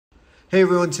Hey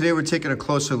everyone, today we're taking a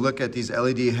closer look at these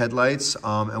LED headlights,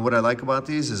 and what I like about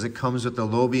these is it comes with the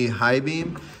low beam, high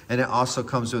beam, and it also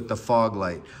comes with the fog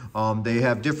light. They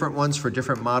have different ones for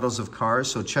different models of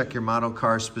cars, so check your model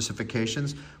car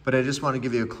specifications, but I just want to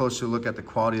give you a closer look at the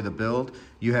quality of the build.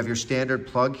 You have your standard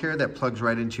plug here that plugs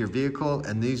right into your vehicle,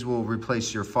 and these will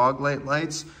replace your fog light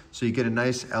lights, so you get a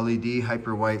nice LED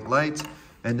hyper white light.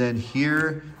 And then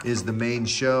here is the main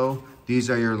show. These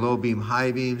are your low beam,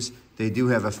 high beams. They do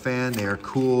have a fan, they are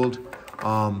cooled.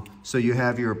 So you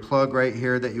have your plug right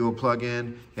here that you will plug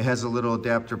in. It has a little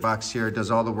adapter box here, it does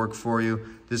all the work for you.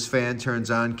 This fan turns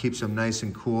on, keeps them nice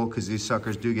and cool because these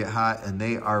suckers do get hot and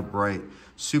they are bright,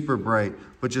 super bright.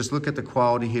 But just look at the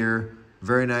quality here.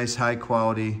 Very nice, high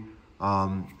quality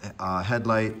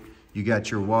headlight. You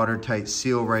got your watertight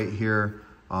seal right here.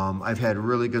 I've had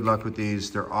really good luck with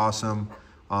these, they're awesome.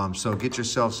 So get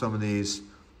yourself some of these.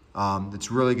 It's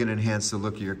really going to enhance the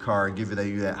look of your car and give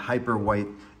you that hyper white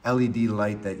LED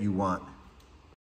light that you want.